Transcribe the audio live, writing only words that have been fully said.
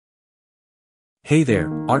Hey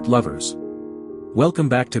there, art lovers! Welcome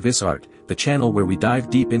back to This Art, the channel where we dive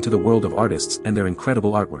deep into the world of artists and their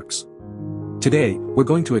incredible artworks. Today, we're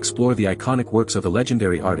going to explore the iconic works of the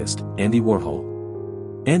legendary artist, Andy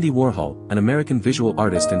Warhol. Andy Warhol, an American visual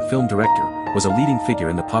artist and film director, was a leading figure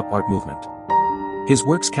in the pop art movement. His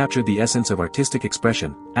works captured the essence of artistic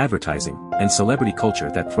expression, advertising, and celebrity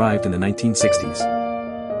culture that thrived in the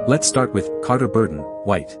 1960s. Let's start with Carter Burden,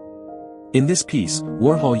 White. In this piece,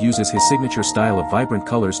 Warhol uses his signature style of vibrant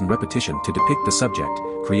colors and repetition to depict the subject,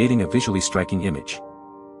 creating a visually striking image.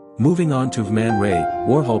 Moving on to Man Ray,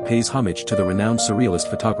 Warhol pays homage to the renowned surrealist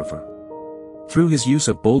photographer. Through his use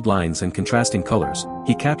of bold lines and contrasting colors,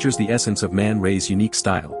 he captures the essence of Man Ray's unique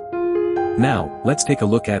style. Now, let's take a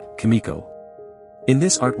look at Kimiko. In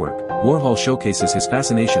this artwork, Warhol showcases his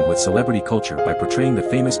fascination with celebrity culture by portraying the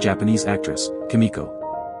famous Japanese actress, Kimiko.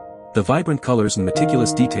 The vibrant colors and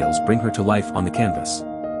meticulous details bring her to life on the canvas.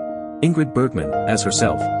 Ingrid Bergman, as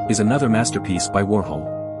herself, is another masterpiece by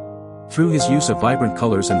Warhol. Through his use of vibrant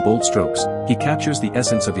colors and bold strokes, he captures the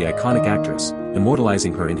essence of the iconic actress,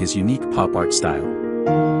 immortalizing her in his unique pop art style.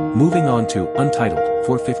 Moving on to Untitled,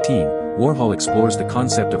 415, Warhol explores the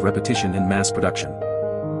concept of repetition in mass production.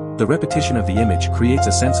 The repetition of the image creates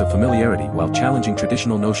a sense of familiarity while challenging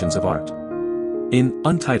traditional notions of art. In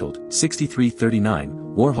Untitled, 6339,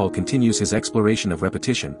 Warhol continues his exploration of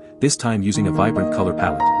repetition, this time using a vibrant color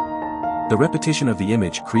palette. The repetition of the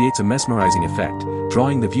image creates a mesmerizing effect,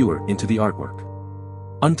 drawing the viewer into the artwork.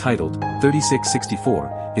 Untitled,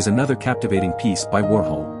 3664, is another captivating piece by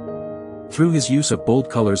Warhol. Through his use of bold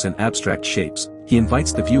colors and abstract shapes, he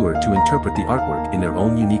invites the viewer to interpret the artwork in their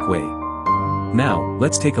own unique way. Now,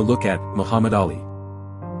 let's take a look at Muhammad Ali.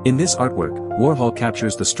 In this artwork, Warhol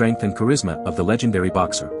captures the strength and charisma of the legendary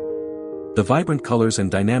boxer. The vibrant colors and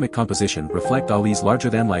dynamic composition reflect Ali's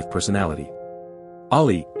larger-than-life personality.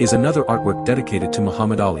 Ali is another artwork dedicated to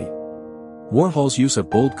Muhammad Ali. Warhol's use of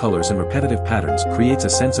bold colors and repetitive patterns creates a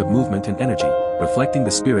sense of movement and energy, reflecting the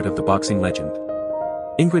spirit of the boxing legend.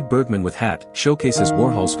 Ingrid Bergman with Hat showcases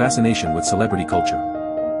Warhol's fascination with celebrity culture.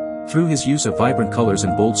 Through his use of vibrant colors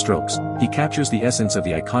and bold strokes, he captures the essence of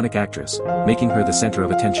the iconic actress, making her the center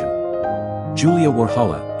of attention. Julia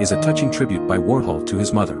Warhola is a touching tribute by Warhol to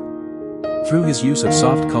his mother. Through his use of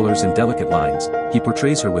soft colors and delicate lines, he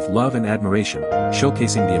portrays her with love and admiration,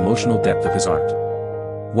 showcasing the emotional depth of his art.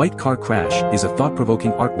 White Car Crash is a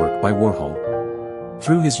thought-provoking artwork by Warhol.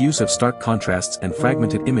 Through his use of stark contrasts and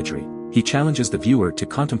fragmented imagery, he challenges the viewer to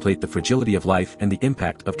contemplate the fragility of life and the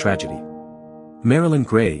impact of tragedy. Marilyn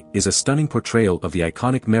Gray is a stunning portrayal of the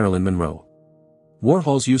iconic Marilyn Monroe.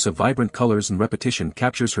 Warhol's use of vibrant colors and repetition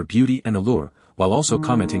captures her beauty and allure, while also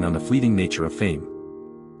commenting on the fleeting nature of fame.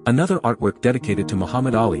 Another artwork dedicated to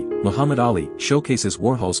Muhammad Ali showcases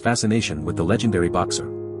Warhol's fascination with the legendary boxer.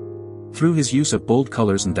 Through his use of bold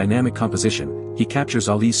colors and dynamic composition, he captures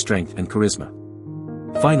Ali's strength and charisma.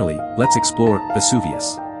 Finally, let's explore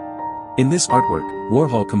Vesuvius. In this artwork,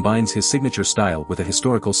 Warhol combines his signature style with a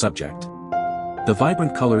historical subject. The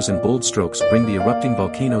vibrant colors and bold strokes bring the erupting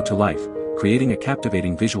volcano to life, creating a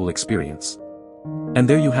captivating visual experience. And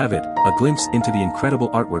there you have it, a glimpse into the incredible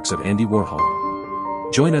artworks of Andy Warhol.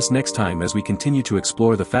 Join us next time as we continue to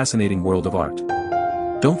explore the fascinating world of art.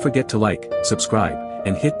 Don't forget to like, subscribe,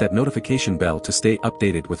 and hit that notification bell to stay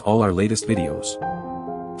updated with all our latest videos.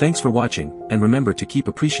 Thanks for watching, and remember to keep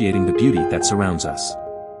appreciating the beauty that surrounds us.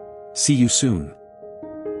 See you soon.